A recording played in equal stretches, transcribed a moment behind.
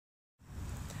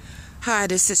Hi,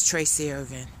 this is Tracey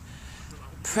Irvin.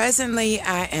 Presently,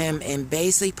 I am in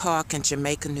Baisley Park in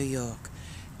Jamaica, New York.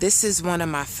 This is one of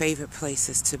my favorite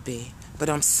places to be, but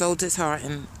I'm so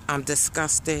disheartened, I'm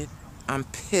disgusted, I'm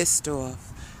pissed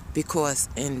off because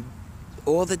in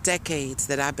all the decades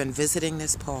that I've been visiting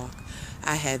this park,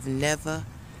 I have never,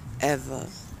 ever,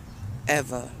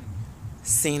 ever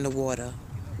seen the water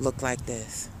look like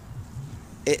this.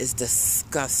 It is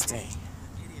disgusting.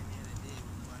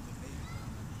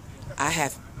 I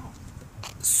have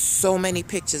so many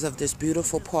pictures of this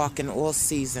beautiful park in all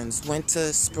seasons,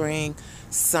 winter, spring,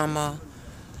 summer.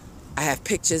 I have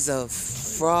pictures of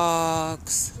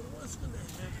frogs,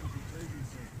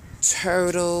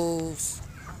 turtles,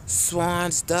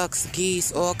 swans, ducks,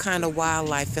 geese, all kind of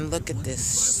wildlife. And look at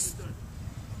this.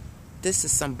 This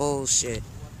is some bullshit.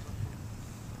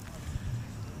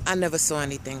 I never saw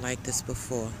anything like this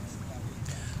before.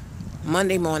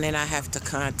 Monday morning I have to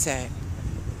contact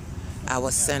our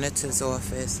senator's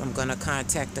office. I'm going to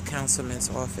contact the councilman's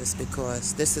office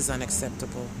because this is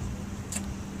unacceptable.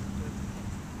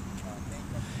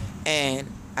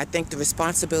 And I think the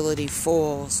responsibility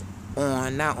falls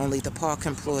on not only the park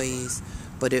employees,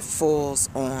 but it falls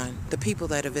on the people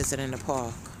that are visiting the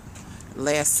park.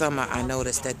 Last summer I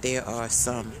noticed that there are it's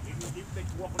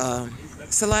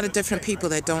a lot of different people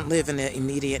that don't live in the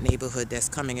immediate neighborhood that's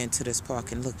coming into this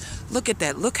park. And look at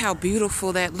that. Look how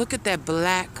beautiful that. Look at that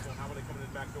black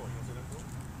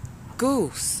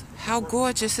goose. How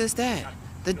gorgeous is that?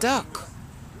 The duck.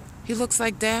 He looks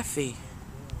like Daffy.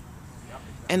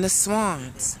 And the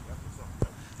swans.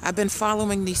 I've been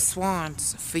following these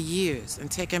swans for years and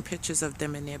taking pictures of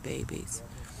them and their babies.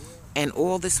 And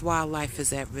all this wildlife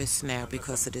is at risk now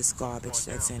because of this garbage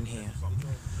that's in here.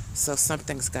 So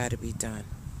something's got to be done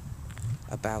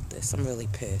about this. I'm really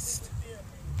pissed.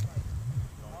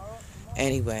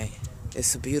 Anyway,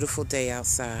 it's a beautiful day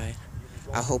outside.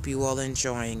 I hope you all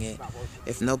enjoying it.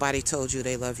 If nobody told you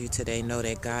they love you today, know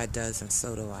that God does, and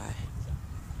so do I.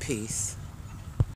 Peace.